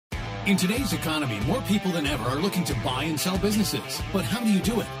In today's economy, more people than ever are looking to buy and sell businesses. But how do you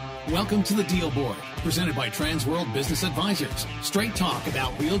do it? Welcome to the Deal Board, presented by Transworld Business Advisors. Straight talk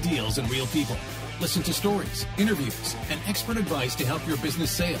about real deals and real people. Listen to stories, interviews, and expert advice to help your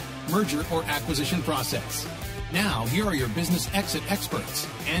business sale, merger, or acquisition process. Now, here are your business exit experts,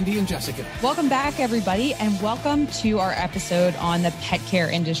 Andy and Jessica. Welcome back, everybody, and welcome to our episode on the pet care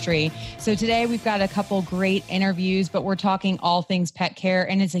industry. So today we've got a couple great interviews, but we're talking all things pet care,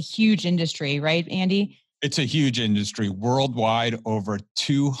 and it's a huge industry, right, Andy? It's a huge industry. Worldwide, over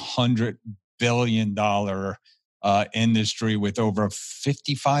 $200 billion industry with over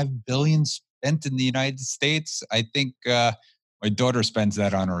 $55 billion spent in the United States. I think my daughter spends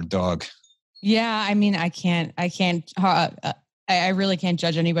that on her dog. Yeah, I mean, I really can't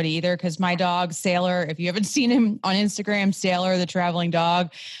judge anybody either because my dog, Sailor, if you haven't seen him on Instagram, Sailor, the traveling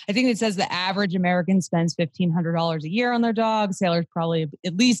dog, I think it says the average American spends $1,500 a year on their dog. Sailor's probably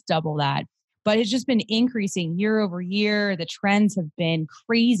at least double that. But it's just been increasing year over year. The trends have been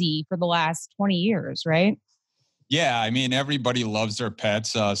crazy for the last 20 years, right? Yeah, I mean, everybody loves their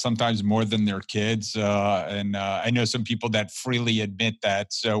pets, sometimes more than their kids. And I know some people that freely admit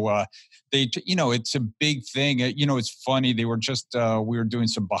that. So it's a big thing. It's funny. They were just, we were doing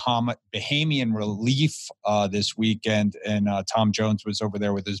some Bahamian relief this weekend, and Tom Jones was over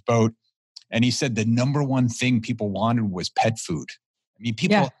there with his boat. And he said the number one thing people wanted was pet food. I mean,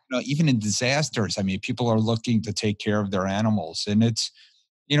 people, even in disasters, people are looking to take care of their animals. And it's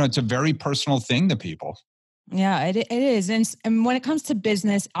a very personal thing to people. Yeah, it is. And when it comes to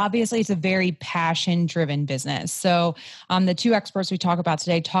business, obviously it's a very passion-driven business. So the two experts we talk about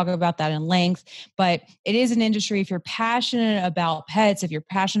today talk about that in length, but it is an industry. If you're passionate about pets, if you're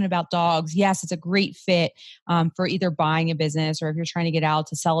passionate about dogs, yes, it's a great fit for either buying a business or if you're trying to get out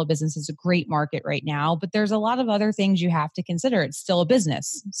to sell a business. It's a great market right now, but there's a lot of other things you have to consider. It's still a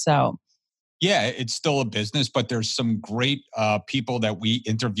business. So yeah, it's still a business, but there's some great people that we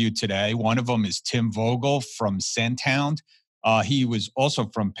interviewed today. One of them is Tim Vogel from SCENThound. He was also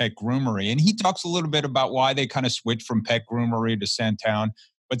from Pet Groomery, and he talks a little bit about why they kind of switched from Pet Groomery to SCENThound.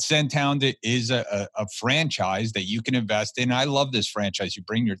 But SCENThound is a franchise that you can invest in. I love this franchise. You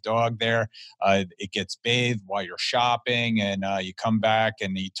bring your dog there, it gets bathed while you're shopping, and you come back,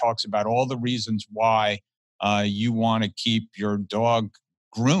 and he talks about all the reasons why you want to keep your dog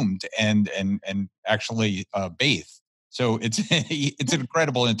groomed and actually bathe. So it's it's an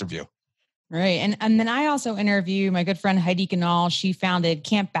incredible interview. Right. And then I also interview my good friend Heidi Ganahl. She founded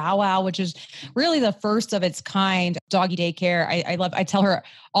Camp Bow Wow, which is really the first of its kind doggy daycare. I tell her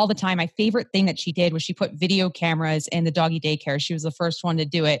all the time, my favorite thing that she did was she put video cameras in the doggy daycare. She was the first one to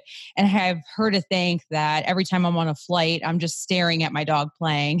do it. And I have her to thank that every time I'm on a flight, I'm just staring at my dog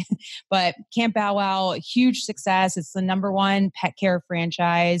playing. But Camp Bow Wow, huge success. It's the #1 pet care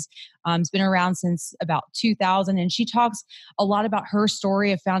franchise. It's been around since about 2000. And she talks a lot about her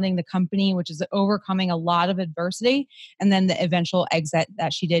story of founding the company, which is overcoming a lot of adversity, and then the eventual exit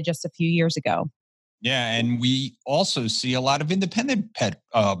that she did just a few years ago. Yeah. And we also see a lot of independent pet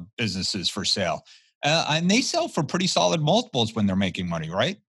businesses for sale. And they sell for pretty solid multiples when they're making money,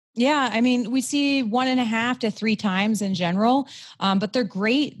 right? Yeah, I mean, we see 1.5 to 3 times in general, but they're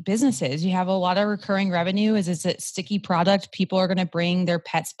great businesses. You have a lot of recurring revenue. It's a sticky product. People are going to bring their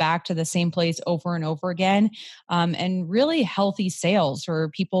pets back to the same place over and over again, and really healthy sales for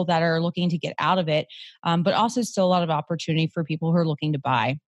people that are looking to get out of it, but also still a lot of opportunity for people who are looking to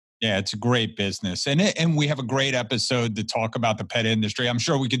buy. Yeah, it's a great business. And we have a great episode to talk about the pet industry. I'm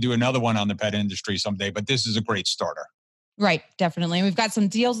sure we could do another one on the pet industry someday, but this is a great starter. Right, definitely. We've got some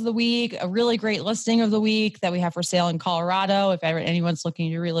deals of the week, a really great listing of the week that we have for sale in Colorado if ever anyone's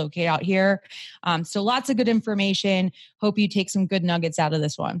looking to relocate out here. So lots of good information. Hope you take some good nuggets out of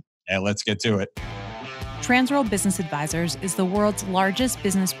this one. Yeah, let's get to it. Transworld Business Advisors is the world's largest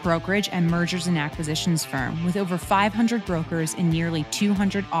business brokerage and mergers and acquisitions firm with over 500 brokers in nearly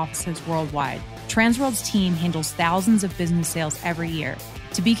 200 offices worldwide. Transworld's team handles thousands of business sales every year.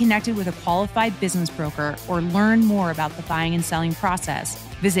 To be connected with a qualified business broker or learn more about the buying and selling process,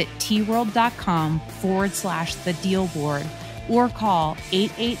 visit tworld.com/the deal board or call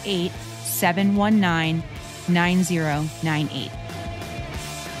 888-719-9098.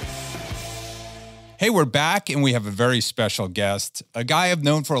 Hey, we're back, and we have a very special guest, a guy I've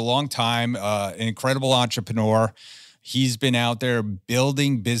known for a long time, an incredible entrepreneur. He's been out there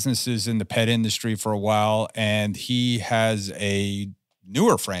building businesses in the pet industry for a while, and he has a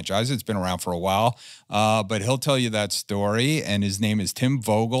newer franchise. It's been around for a while, but he'll tell you that story. And his name is Tim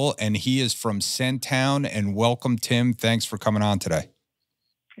Vogel, and he is from SCENThound. And welcome, Tim. Thanks for coming on today.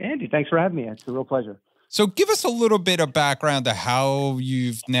 Andy, thanks for having me. It's a real pleasure. So give us a little bit of background to how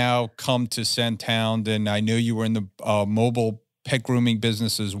you've now come to SCENThound. And I know you were in the mobile pet grooming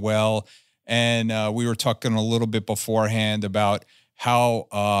business as well. And we were talking a little bit beforehand about how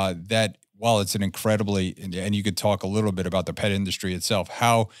that, while it's an incredibly, and you could talk a little bit about the pet industry itself,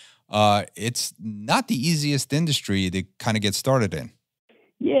 how it's not the easiest industry to kind of get started in.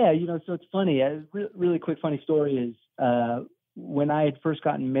 Yeah, so it's funny. A really quick funny story is when I had first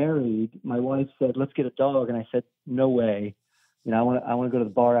gotten married, my wife said, "Let's get a dog," and I said, "No way. I want to go to the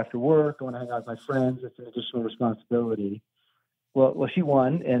bar after work. I want to hang out with my friends. It's an additional responsibility." Well, she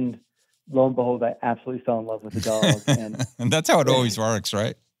won, and lo and behold, I absolutely fell in love with the dog. And that's how it always works,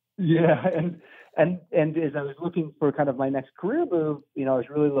 right? Yeah, and as I was looking for kind of my next career move, I was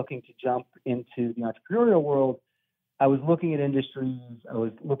really looking to jump into the entrepreneurial world. I was looking at industries. I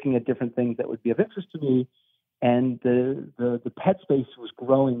was looking at different things that would be of interest to me, and the pet space was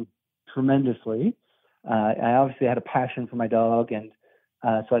growing tremendously. I obviously had a passion for my dog, and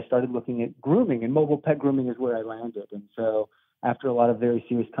so I started looking at grooming, and mobile pet grooming is where I landed. And so after a lot of very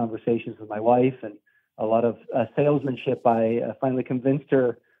serious conversations with my wife and a lot of salesmanship, I finally convinced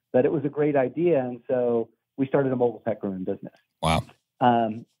her that it was a great idea. And so we started a mobile pet grooming business. Wow.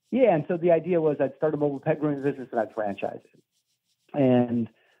 Yeah. And so the idea was I'd start a mobile pet grooming business and I'd franchise it. And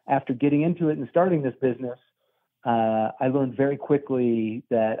after getting into it and starting this business, I learned very quickly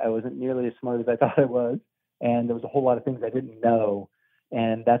that I wasn't nearly as smart as I thought I was. And there was a whole lot of things I didn't know.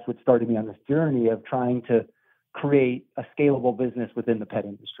 And that's what started me on this journey of trying to create a scalable business within the pet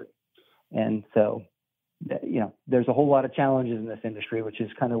industry. And so, there's a whole lot of challenges in this industry, which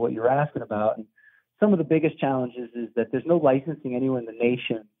is kind of what you're asking about. And some of the biggest challenges is that there's no licensing anywhere in the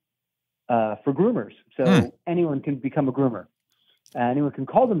nation for groomers. So anyone can become a groomer. Anyone can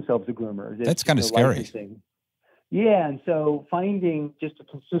call themselves a groomer. That's kind of scary. Licensing. Yeah. And so finding just a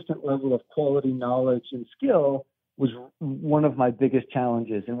consistent level of quality, knowledge, and skill was one of my biggest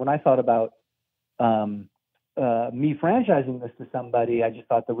challenges. And when I thought about me franchising this to somebody, I just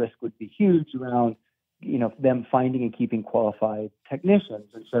thought the risk would be huge around, them finding and keeping qualified technicians.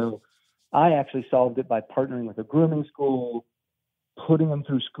 And so I actually solved it by partnering with a grooming school, putting them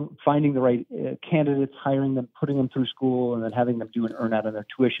through school, finding the right candidates, hiring them, putting them through school, and then having them do an earn out on their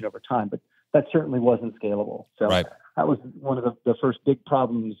tuition over time. But that certainly wasn't scalable. So that was one of the first big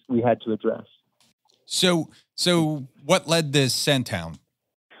problems we had to address. So what led to SCENThound?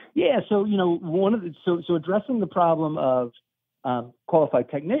 Yeah, so so addressing the problem of qualified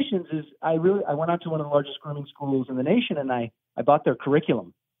technicians is I went out to one of the largest grooming schools in the nation, and I bought their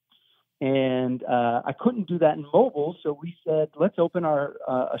curriculum, and I couldn't do that in mobile, so we said let's open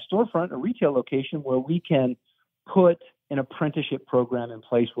a storefront, a retail location where we can put an apprenticeship program in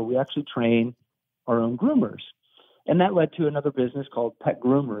place where we actually train our own groomers, and that led to another business called Pet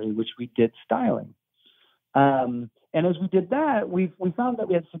Groomery, which we did styling. And as we did that, we found that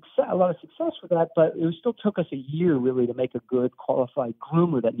we had a lot of success with that, but it still took us a year really to make a good qualified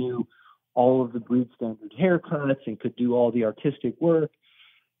groomer that knew all of the breed standard haircuts and could do all the artistic work.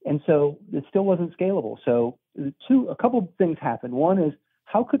 And so it still wasn't scalable. So a couple of things happened. One is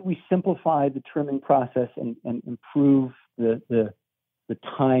how could we simplify the trimming process and improve the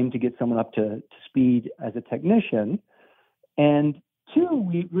time to get someone up to speed as a technician? And two,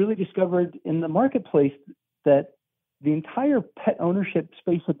 we really discovered in the marketplace that the entire pet ownership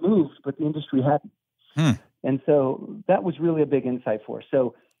space had moved, but the industry hadn't. And so that was really a big insight for us.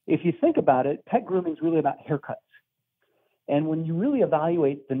 So if you think about it, pet grooming is really about haircuts. And when you really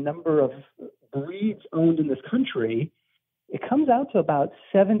evaluate the number of breeds owned in this country, it comes out to about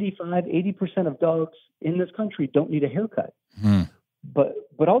 75-80% of dogs in this country don't need a haircut.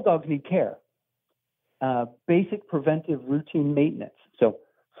 But all dogs need care. Basic preventive routine maintenance. So,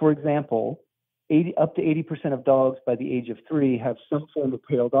 for example, up to 80% of dogs by the age of 3 have some form of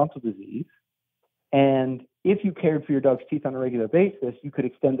periodontal disease. And if you cared for your dog's teeth on a regular basis, you could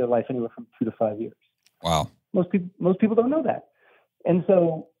extend their life anywhere from 2 to 5 years. Wow. Most people don't know that. And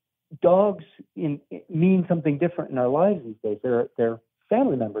so dogs mean something different in our lives these days. They're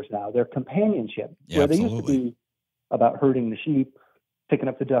family members now. They're companionship. Yeah, where absolutely. They used to be about herding the sheep, picking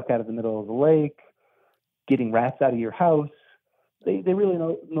up the duck out of the middle of the lake, getting rats out of your house. They really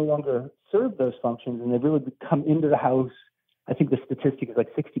no longer serve those functions, and they've really come into the house. I think the statistic is like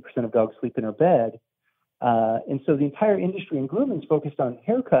 60% of dogs sleep in their bed. And so the entire industry in grooming is focused on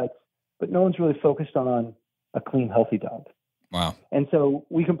haircuts, but no one's really focused on a clean, healthy dog. Wow. And so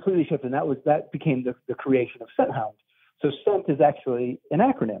we completely shifted, and that became the creation of SCENThound. So scent is actually an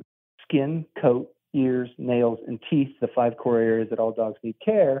acronym: skin, coat, ears, nails, and teeth, the 5 core areas that all dogs need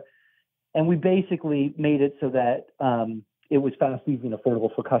care. And we basically made it so that it was fast, easy, and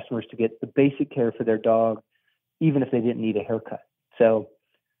affordable for customers to get the basic care for their dog, even if they didn't need a haircut. So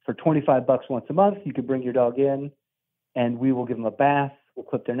for $25 once a month, you could bring your dog in, and we will give them a bath. We'll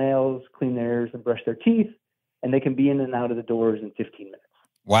clip their nails, clean their ears, and brush their teeth, and they can be in and out of the doors in 15 minutes.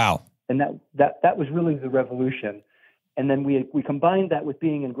 Wow. And that was really the revolution. And then we combined that with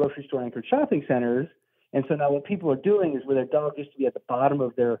being in grocery store anchored shopping centers. And so now what people are doing is, where their dog used to be at the bottom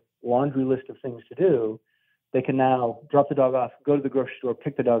of their laundry list of things to do, they can now drop the dog off, go to the grocery store,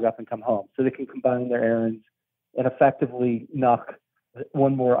 pick the dog up, and come home. So they can combine their errands and effectively knock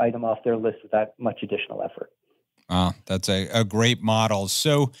one more item off their list without much additional effort. That's a great model.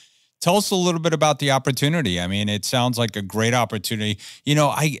 So tell us a little bit about the opportunity. I mean, it sounds like a great opportunity. You know,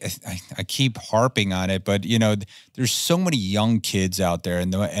 I keep harping on it, but, you know, there's so many young kids out there,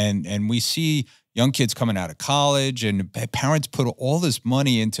 and we see young kids coming out of college, and parents put all this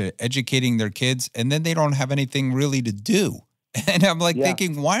money into educating their kids, and then they don't have anything really to do. And I'm like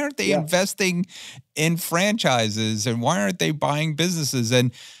thinking, why aren't they investing in franchises, and why aren't they buying businesses?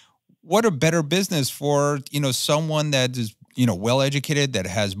 And what a better business for, you know, someone that is, you know, well-educated, that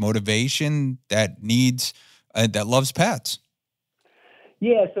has motivation, that needs, that loves pets.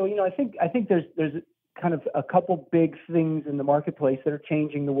 Yeah. So, you know, I think there's kind of a couple big things in the marketplace that are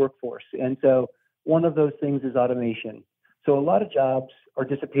changing the workforce. And so one of those things is automation. So a lot of jobs are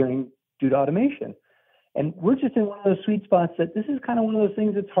disappearing due to automation. And we're just in one of those sweet spots that this is kind of one of those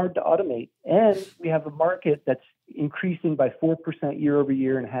things that's hard to automate. And we have a market that's increasing by 4% year over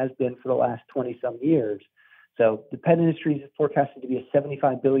year, and has been for the last 20-some years. So the pet industry is forecasted to be a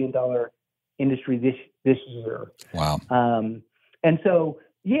 $75 billion industry this year. Wow. And so,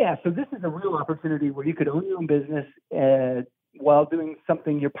 so this is a real opportunity where you could own your own business while doing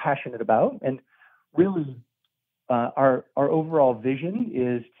something you're passionate about. And really, our overall vision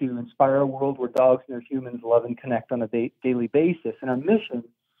is to inspire a world where dogs and their humans love and connect on a daily basis. And our mission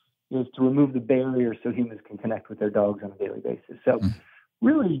is to remove the barriers so humans can connect with their dogs on a daily basis. So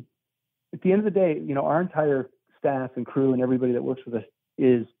really, at the end of the day, you know, our entire staff and crew and everybody that works with us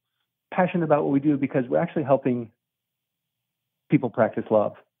is passionate about what we do, because we're actually helping people practice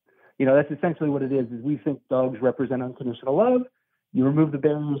love. You know, that's essentially what it is we think dogs represent unconditional love. You remove the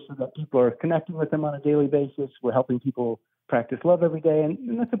barriers so that people are connecting with them on a daily basis. We're helping people practice love every day.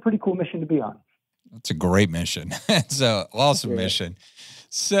 And that's a pretty cool mission to be on. That's a great mission. It's an awesome mission.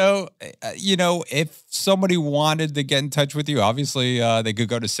 So, you know, if somebody wanted to get in touch with you, obviously they could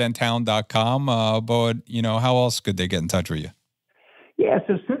go to SCENThound.com, but, you know, how else could they get in touch with you? Yeah,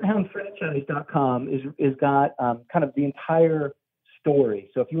 so ScenthoundFranchise.com is got kind of the entire story.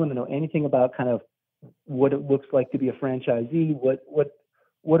 So if you want to know anything about kind of what it looks like to be a franchisee,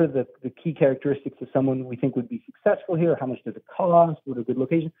 what are the key characteristics of someone we think would be successful here, how much does it cost, what are good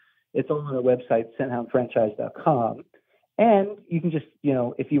locations, it's all on our website, ScenthoundFranchise.com. And you can just, you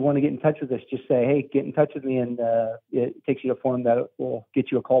know, if you want to get in touch with us, just say, hey, get in touch with me, and it takes you to a form that will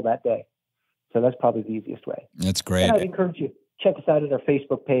get you a call that day. So that's probably the easiest way. That's great. And I'd encourage you, check us out at our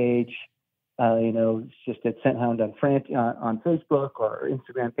Facebook page. You know, it's just at ScentHound on Facebook, or our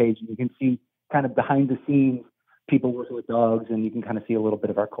Instagram page, and you can see kind of behind the scenes people working with dogs, and you can kind of see a little bit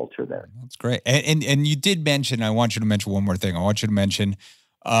of our culture there. That's great. And you did mention, I want you to mention one more thing. I want you to mention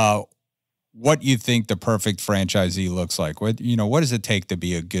what you think the perfect franchisee looks like. What does it take to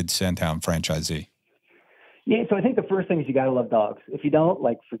be a good ScentHound franchisee? Yeah, so I think the first thing is you got to love dogs. If you don't,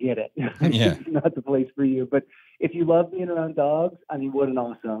 forget it. Yeah. It's not the place for you. But if you love being around dogs, I mean, what an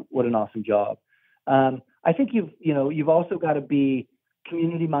awesome job. I think you've also got to be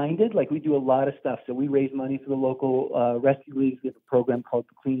community minded. Like, we do a lot of stuff. So we raise money for the local rescue leagues. We have a program called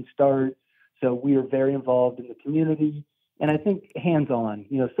the Clean Start. So we are very involved in the community. And I think hands-on,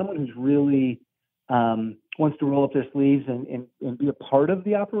 someone who's really wants to roll up their sleeves and be a part of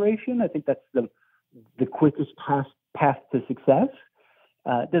the operation. I think that's the quickest path to success.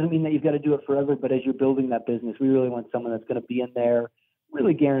 It doesn't mean that you've got to do it forever, but as you're building that business, we really want someone that's going to be in there,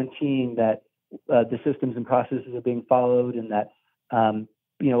 really guaranteeing that the systems and processes are being followed, and that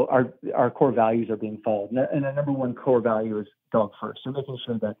our core values are being followed. And the number one core value is dog first. So making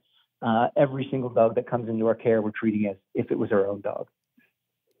sure that every single dog that comes into our care, we're treating as if it was our own dog.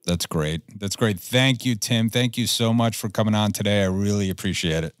 That's great. That's great. Thank you, Tim. Thank you so much for coming on today. I really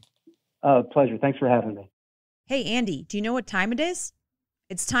appreciate it. Pleasure. Thanks for having me. Hey, Andy, do you know what time it is?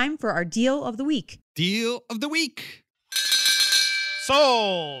 It's time for our deal of the week. Deal of the week.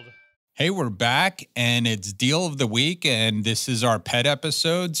 Sold. Hey, we're back, and it's Deal of the Week, and this is our pet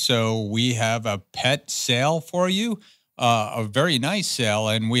episode. So we have a pet sale for you, a very nice sale,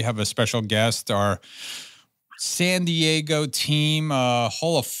 and we have a special guest, our San Diego team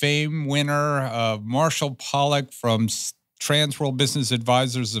Hall of Fame winner, Marshall Pollack from Transworld Business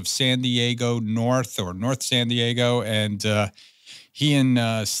Advisors of San Diego North San Diego. And he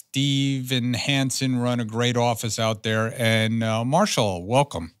and Steven Hansen run a great office out there. And Marshall,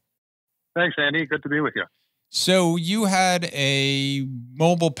 welcome. Thanks, Andy. Good to be with you. So you had a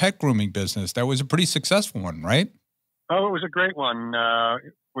mobile pet grooming business. That was a pretty successful one, right? Oh, it was a great one.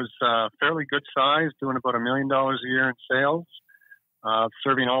 It was fairly good size, doing about $1 million a year in sales,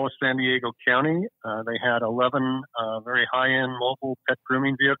 serving all of San Diego County. They had 11 very high-end mobile pet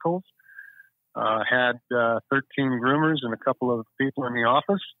grooming vehicles, had 13 groomers and a couple of people in the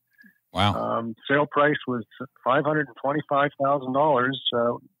office. Wow. Sale price was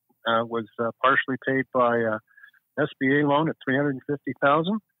 $525,000. Was partially paid by SBA loan at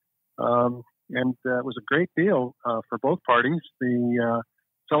 $350,000, and it was a great deal for both parties. The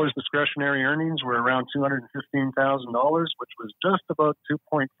seller's discretionary earnings were around $215,000, which was just about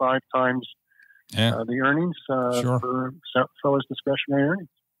 2.5 times the earnings for seller's discretionary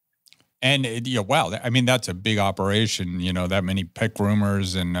earnings. And wow, I mean that's a big operation. That many pet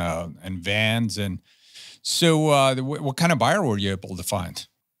groomers and vans, and so what kind of buyer were you able to find?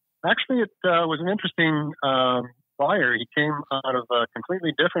 Actually, it was an interesting buyer. He came out of a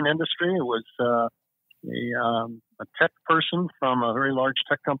completely different industry. It was a tech person from a very large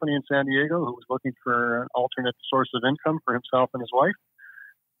tech company in San Diego who was looking for an alternate source of income for himself and his wife.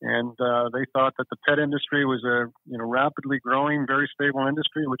 And they thought that the pet industry was a rapidly growing, very stable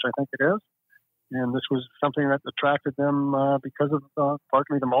industry, which I think it is. And this was something that attracted them because of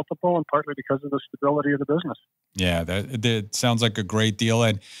partly the multiple and partly because of the stability of the business. Yeah, that sounds like a great deal.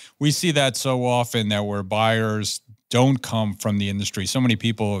 And we see that so often that where buyers don't come from the industry. So many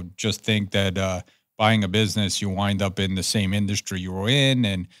people just think that buying a business, you wind up in the same industry you were in.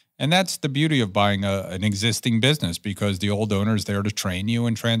 And that's the beauty of buying an existing business because the old owner is there to train you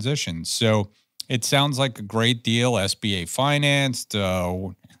and transition. So it sounds like a great deal, SBA financed.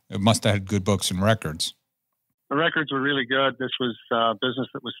 It must have had good books and records. The records were really good. This was a business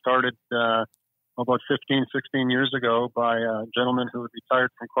that was started about 15, 16 years ago by a gentleman who had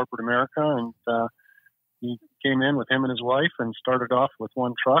retired from corporate America. And he came in with him and his wife and started off with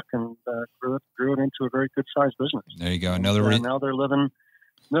one truck and grew it into a very good-sized business. There you go. Now they're living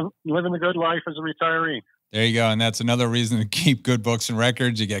the good life as a retiree. There you go. And that's another reason to keep good books and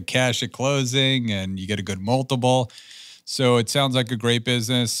records. You get cash at closing and you get a good multiple. So it sounds like a great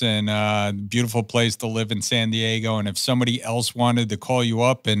business and a beautiful place to live in San Diego. And if somebody else wanted to call you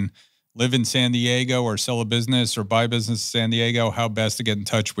up and live in San Diego or sell a business or buy a business in San Diego, how best to get in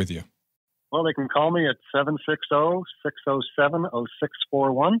touch with you? Well, they can call me at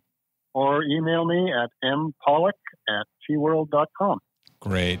 760-607-0641 or email me at mpollock@tworld.com.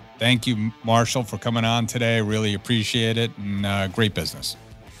 Great. Thank you, Marshall, for coming on today. Really appreciate it and great business.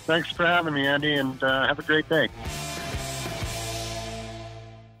 Thanks for having me, Andy, and have a great day.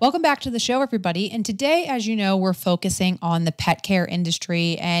 Welcome back to the show, everybody. And today, as you know, we're focusing on the pet care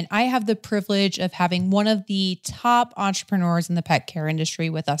industry. And I have the privilege of having one of the top entrepreneurs in the pet care industry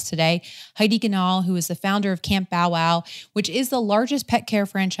with us today, Heidi Ganahl, who is the founder of Camp Bow Wow, which is the largest pet care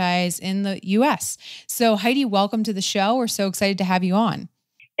franchise in the U.S. So Heidi, welcome to the show. We're so excited to have you on.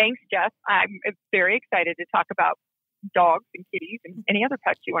 Thanks, Jess. I'm very excited to talk about dogs and kitties and any other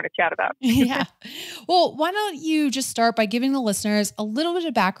pets you want to chat about. Yeah. Well, why don't you just start by giving the listeners a little bit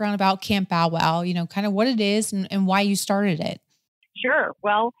of background about Camp Bow Wow, kind of what it is and why you started it. Sure.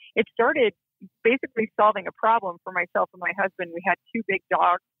 Well, it started basically solving a problem for myself and my husband. We had two big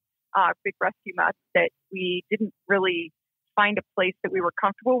dogs, big rescue mutts that we didn't really find a place that we were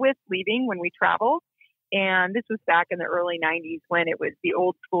comfortable with leaving when we traveled. And this was back in the early 90s when it was the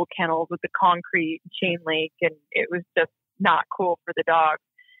old school kennels with the concrete chain link, and it was just not cool for the dogs.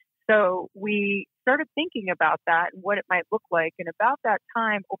 So we started thinking about that and what it might look like. And about that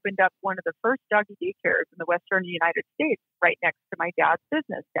time opened up one of the first doggy daycares in the Western United States right next to my dad's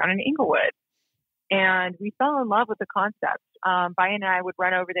business down in Inglewood. And we fell in love with the concept. Brian and I would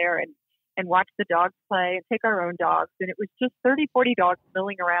run over there and watch the dogs play and take our own dogs. And it was just 30, 40 dogs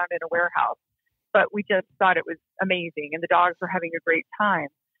milling around in a warehouse. But we just thought it was amazing, and the dogs were having a great time.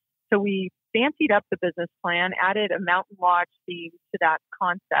 So we fancied up the business plan, added a mountain lodge theme to that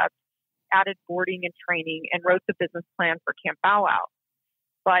concept, added boarding and training, and wrote the business plan for Camp Bow Wow.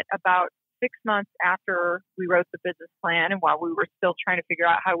 But about 6 months after we wrote the business plan, and while we were still trying to figure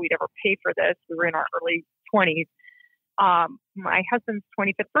out how we'd ever pay for this, we were in our early 20s, my husband's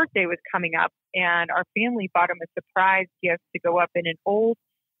 25th birthday was coming up, and our family bought him a surprise gift to go up in an old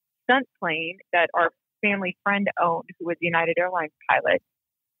stunt plane that our family friend owned, who was a United Airlines pilot.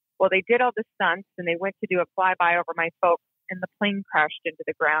 Well, they did all the stunts and they went to do a flyby over my folks, and the plane crashed into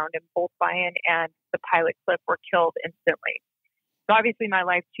the ground, and both Brian and the pilot Cliff were killed instantly. So obviously my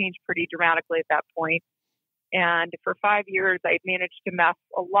life changed pretty dramatically at that point. And for 5 years, I managed to mess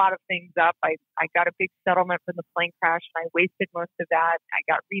a lot of things up. I got a big settlement from the plane crash, and I wasted most of that. I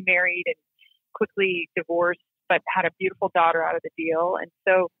got remarried and quickly divorced, but had a beautiful daughter out of the deal. And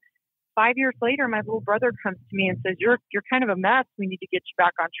so 5 years later, my little brother comes to me and says, you're kind of a mess. We need to get you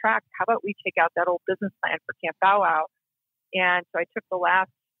back on track. How about we take out that old business plan for Camp Bow Wow? And so I took the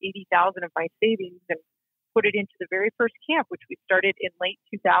last $80,000 of my savings and put it into the very first camp, which we started in late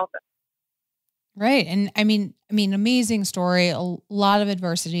 2000. Right. And I mean, amazing story, a lot of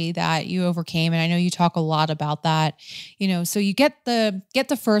adversity that you overcame. And I know you talk a lot about that, so you get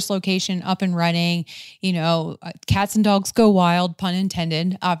the first location up and running, cats and dogs go wild, pun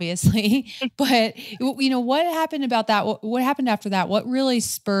intended, obviously. But, what happened about that? What happened after that? What really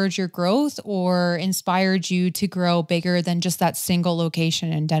spurred your growth or inspired you to grow bigger than just that single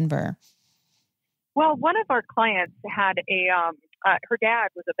location in Denver? Well, one of our clients had her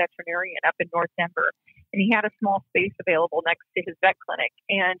dad was a veterinarian up in North Denver, and he had a small space available next to his vet clinic.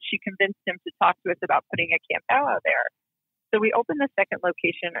 And she convinced him to talk to us about putting a Camp Bow Wow there. So we opened the second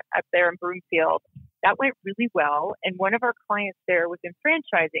location up there in Broomfield. That went really well. And one of our clients there was in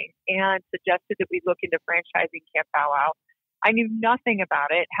franchising and suggested that we look into franchising Camp Bow Wow. I knew nothing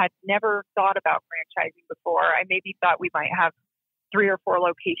about it, had never thought about franchising before. I maybe thought we might have 3 or 4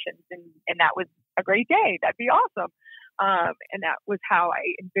 locations, and that was a great day. That'd be awesome. And that was how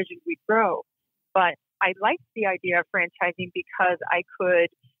I envisioned we'd grow. But I liked the idea of franchising because I could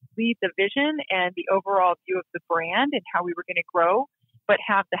lead the vision and the overall view of the brand and how we were going to grow, but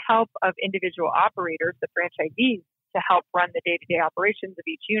have the help of individual operators, the franchisees, to help run the day-to-day operations of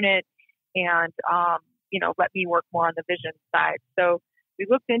each unit and, let me work more on the vision side. So we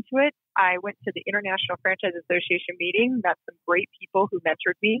looked into it. I went to the International Franchise Association meeting, met some great people who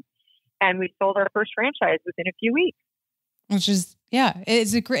mentored me, and we sold our first franchise within a few weeks. Which is,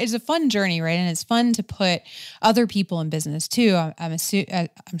 it's a fun journey, right? And it's fun to put other people in business too. I'm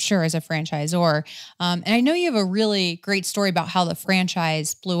sure as a franchisor. And I know you have a really great story about how the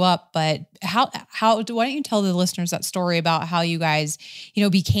franchise blew up, but why don't you tell the listeners that story about how you guys,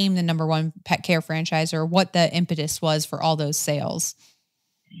 became the #1 pet care franchise, or what the impetus was for all those sales?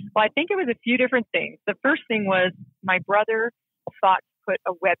 Well, I think it was a few different things. The first thing was my brother thought to put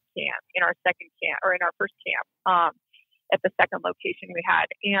a webcam in our second camp, or in our first camp, at the second location we had.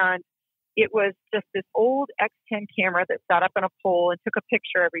 And it was just this old X10 camera that sat up on a pole and took a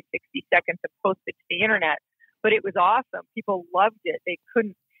picture every 60 seconds and posted to the internet. But it was awesome. People loved it. They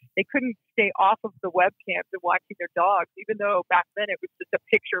couldn't stay off of the webcams and watching their dogs, even though back then it was just a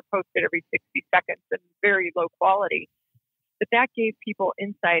picture posted every 60 seconds and very low quality. But that gave people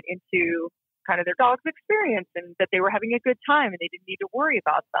insight into kind of their dog's experience and that they were having a good time and they didn't need to worry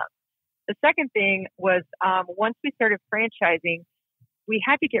about them. The second thing was once we started franchising, we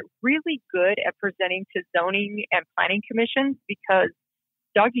had to get really good at presenting to zoning and planning commissions because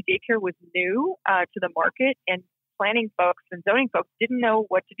doggy daycare was new to the market, and planning folks and zoning folks didn't know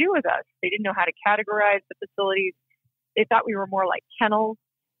what to do with us. They didn't know how to categorize the facilities. They thought we were more like kennels.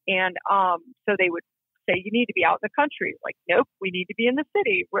 And so they would say, you need to be out in the country. Like, nope, we need to be in the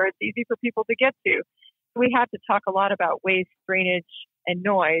city where it's easy for people to get to. So we had to talk a lot about waste, drainage, and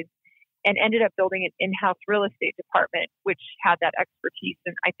noise, and ended up building an in-house real estate department, which had that expertise.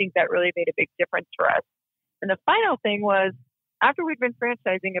 And I think that really made a big difference for us. And the final thing was, after we'd been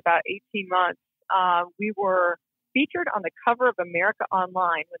franchising about 18 months, we were featured on the cover of America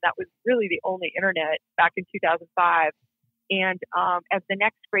Online, when that was really the only internet, back in 2005, and as the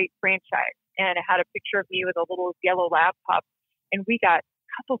next great franchise. And it had a picture of me with a little yellow lab pup. And we got a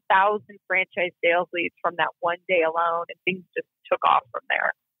couple thousand franchise sales leads from that one day alone, and things just took off from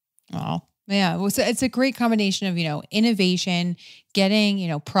there. Oh, yeah. Well, so it's a great combination of, innovation,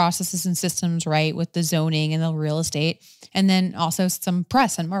 getting, processes and systems right with the zoning and the real estate, and then also some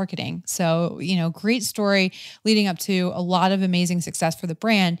press and marketing. So, great story leading up to a lot of amazing success for the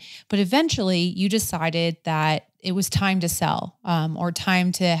brand. But eventually you decided that it was time to sell, or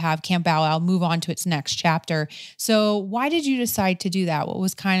time to have Camp Bow Wow move on to its next chapter. So why did you decide to do that? What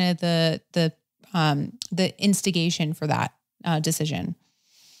was kind of the instigation for that decision?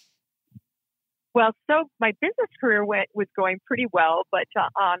 Well, so my business career was going pretty well, but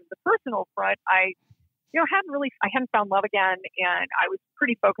on the personal front, I hadn't found love again, and I was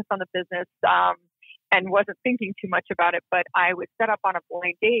pretty focused on the business and wasn't thinking too much about it. But I was set up on a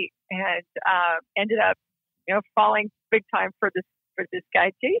blind date and ended up, falling big time for this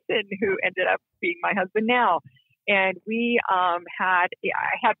guy Jason, who ended up being my husband now. And we I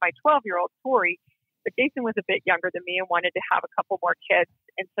had my 12-year-old Tori, But Jason was a bit younger than me and wanted to have a couple more kids.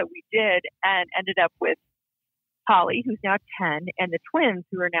 And so we did, and ended up with Holly, who's now 10, and the twins,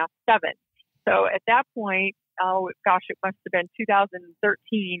 who are now 7. So at that point, oh gosh, it must have been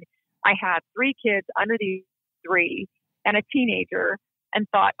 2013, I had 3 kids under the 3 and a teenager, and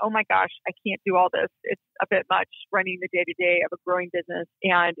thought, oh my gosh, I can't do all this. It's a bit much running the day-to-day of a growing business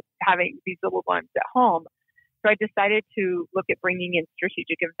and having these little ones at home. So I decided to look at bringing in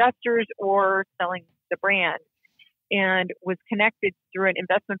strategic investors or selling the brand, and was connected through an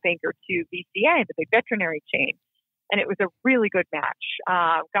investment banker to VCA, the big veterinary chain. And it was a really good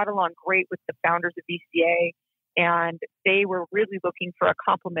match. Got along great with the founders of VCA, and they were really looking for a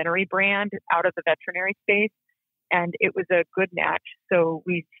complementary brand out of the veterinary space. And it was a good match. So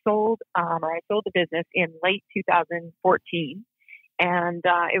I sold the business in late 2014. And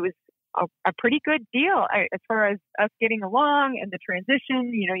it was a pretty good deal as far as us getting along and the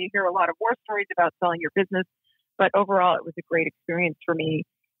transition. You know, you hear a lot of war stories about selling your business, but overall it was a great experience for me.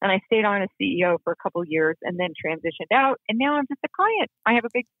 And I stayed on as CEO for a couple of years and then transitioned out. And now I'm just a client. I have a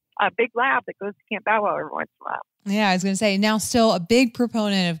big lab that goes to Camp Bow Wow every once in a while. Yeah, I was going to say, now still a big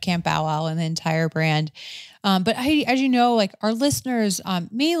proponent of Camp Bow Wow and the entire brand. But Heidi, as you know, like our listeners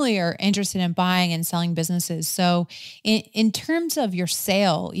mainly are interested in buying and selling businesses. So in terms of your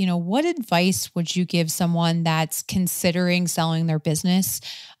sale, you know, what advice would you give someone that's considering selling their business,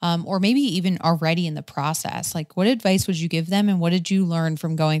 or maybe even already in the process? Like, what advice would you give them, and what did you learn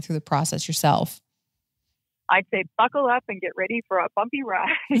from going through the process yourself? I'd say buckle up and get ready for a bumpy ride.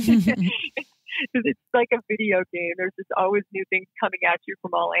 Because it's like a video game. There's just always new things coming at you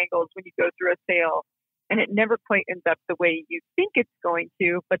from all angles when you go through a sale. And it never quite ends up the way you think it's going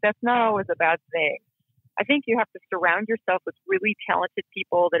to, but that's not always a bad thing. I think you have to surround yourself with really talented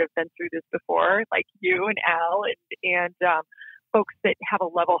people that have been through this before, like you and Al, and folks that have a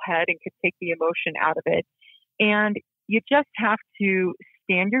level head and could take the emotion out of it. And you just have to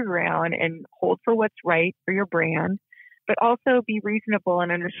stand your ground and hold for what's right for your brand, but also be reasonable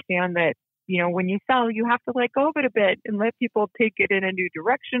and understand that, you know, when you sell, you have to let go of it a bit and let people take it in a new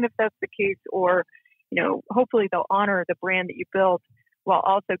direction if that's the case, or, you know, hopefully they'll honor the brand that you built while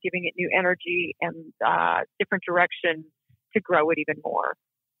also giving it new energy and different direction to grow it even more.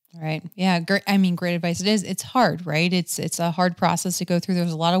 Right. Yeah. Great. I mean, great advice. It is. It's hard, right? It's a hard process to go through.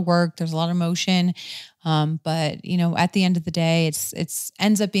 There's a lot of work. There's a lot of motion. But you know, at the end of the day, it's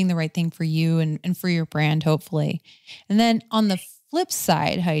ends up being the right thing for you and for your brand, hopefully. And then on the flip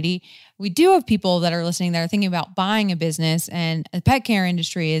side, Heidi, we do have people that are listening that are thinking about buying a business, and the pet care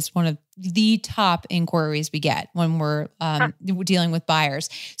industry is one of the top inquiries we get when we're dealing with buyers.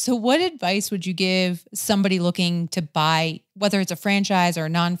 So what advice would you give somebody looking to buy, whether it's a franchise or a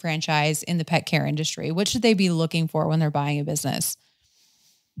non-franchise in the pet care industry? What should they be looking for when they're buying a business?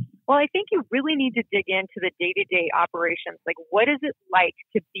 Well, I think you really need to dig into the day-to-day operations. Like, what is it like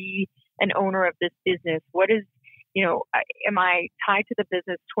to be an owner of this business? What is, you know, am I tied to the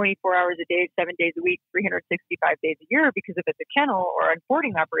business 24 hours a day, 7 days a week, 365 days a year? Because if it's a kennel or a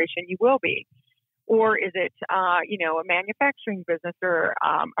boarding operation, you will be. Or is it, you know, a manufacturing business or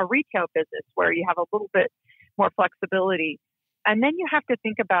a retail business where you have a little bit more flexibility? And then you have to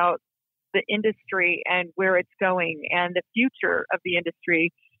think about the industry and where it's going and the future of the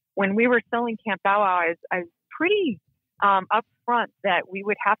industry. When we were selling Camp Bow Wow, I was pretty upfront that we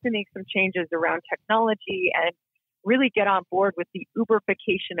would have to make some changes around technology and really get on board with the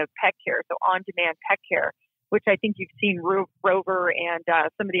Uberification of pet care, so on-demand pet care, which I think you've seen Rover and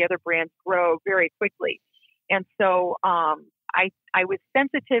some of the other brands grow very quickly. And so I was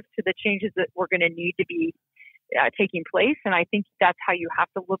sensitive to the changes that were going to need to be taking place. And I think that's how you have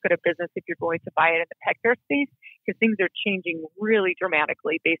to look at a business if you're going to buy it in the pet care space, because things are changing really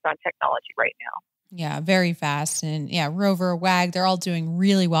dramatically based on technology right now. Yeah, very fast. And yeah, Rover, Wag, they're all doing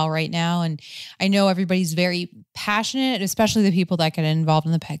really well right now. And I know everybody's very passionate, especially the people that get involved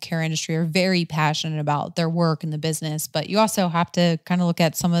in the pet care industry are very passionate about their work and the business. But you also have to kind of look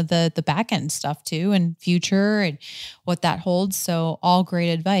at some of the back end stuff too, and future and what that holds. So all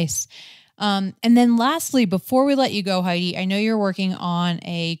great advice. And then lastly, before we let you go, Heidi, I know you're working on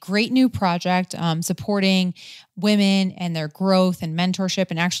a great new project, supporting women and their growth and mentorship.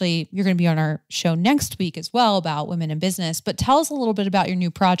 And actually, you're going to be on our show next week as well about women in business. But tell us a little bit about your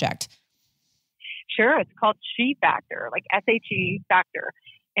new project. Sure. It's called She Factor, like SHE Factor.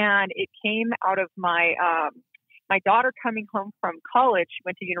 And it came out of my daughter coming home from college. She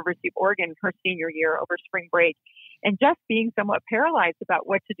went to University of Oregon her senior year over spring break, and just being somewhat paralyzed about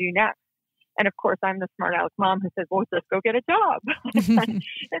what to do next. And of course, I'm the smart aleck mom who says, well, just go get a job. It's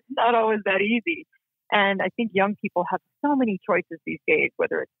not always that easy. And I think young people have so many choices these days,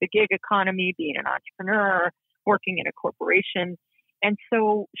 whether it's the gig economy, being an entrepreneur, working in a corporation. And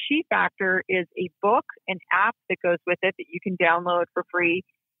so She Factor is a book, an app that goes with it that you can download for free,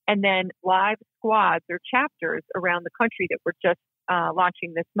 and then live squads or chapters around the country that we're just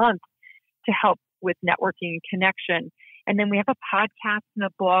launching this month to help with networking and connection. And then we have a podcast and a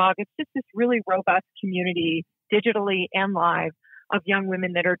blog. It's just this really robust community, digitally and live, of young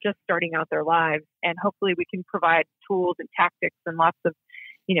women that are just starting out their lives. And hopefully we can provide tools and tactics and lots of,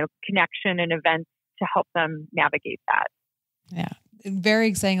 connection and events to help them navigate that. Yeah. Very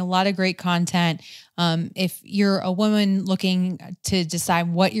exciting. A lot of great content. If you're a woman looking to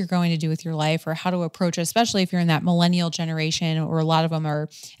decide what you're going to do with your life or how to approach it, especially if you're in that millennial generation, or a lot of them are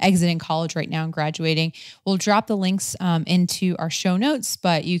exiting college right now and graduating, we'll drop the links into our show notes,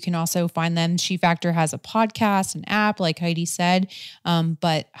 but you can also find them. She Factor has a podcast, an app, like Heidi said.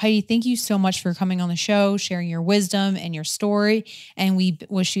 But Heidi, thank you so much for coming on the show, sharing your wisdom and your story. And we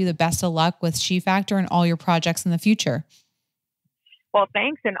wish you the best of luck with She Factor and all your projects in the future. Well,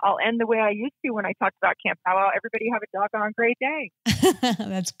 thanks. And I'll end the way I used to when I talked about Camp Powwow. Everybody have a doggone great day.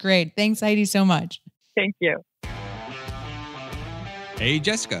 That's great. Thanks, Heidi, so much. Thank you. Hey,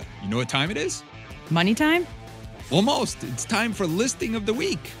 Jessica, you know what time it is? Money time? Almost. It's time for Listing of the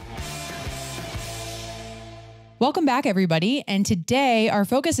Week. Welcome back, everybody. And today our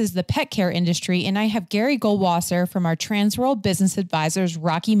focus is the pet care industry. And I have Gary Goldwasser from our Transworld Business Advisors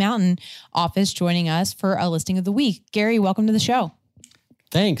Rocky Mountain office joining us for a Listing of the Week. Gary, welcome to the show.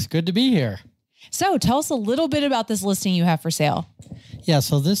 Thanks. Good to be here. So tell us a little bit about this listing you have for sale. Yeah,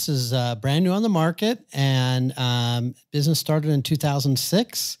 so this is brand new on the market, and business started in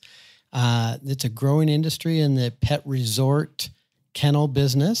 2006. It's a growing industry in the pet resort kennel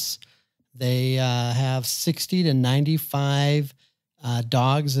business. They have 60 to 95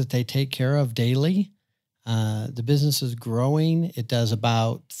 dogs that they take care of daily. The business is growing. It does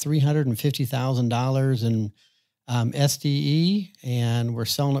about $350,000 in SDE, and we're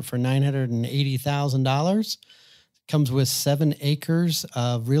selling it for $980,000. Comes with 7 acres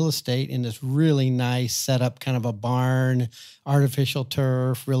of real estate in this really nice setup, kind of a barn, artificial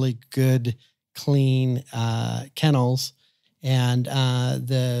turf, really good, clean kennels. And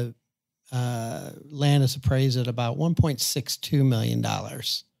the land is appraised at about $1.62 million.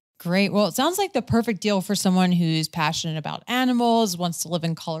 Great. Well, it sounds like the perfect deal for someone who's passionate about animals, wants to live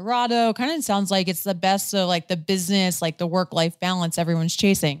in Colorado. Kind of sounds like it's the best of like the business, like the work-life balance everyone's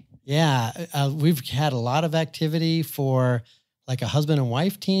chasing. Yeah. We've had a lot of activity for like a husband and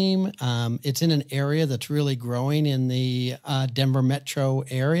wife team. It's in an area that's really growing in the Denver metro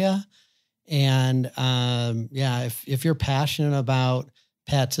area. And if you're passionate about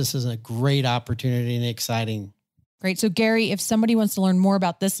pets, this is a great opportunity and exciting. Great. So Gary, if somebody wants to learn more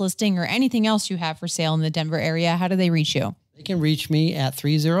about this listing or anything else you have for sale in the Denver area, how do they reach you? They can reach me at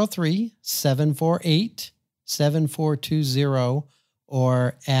 303-748-7420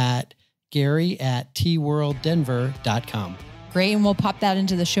 or at Gary@tworlddenver.com. Great. And we'll pop that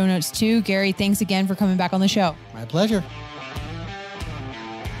into the show notes too. Gary, thanks again for coming back on the show. My pleasure.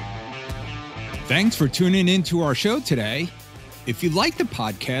 Thanks for tuning into our show today. If you like the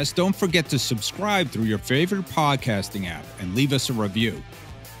podcast, don't forget to subscribe through your favorite podcasting app and leave us a review.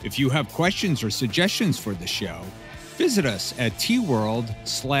 If you have questions or suggestions for the show, visit us at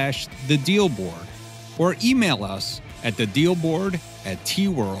tworld/thedealboard or email us at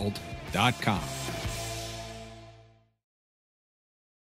thedealboard@tworld.com.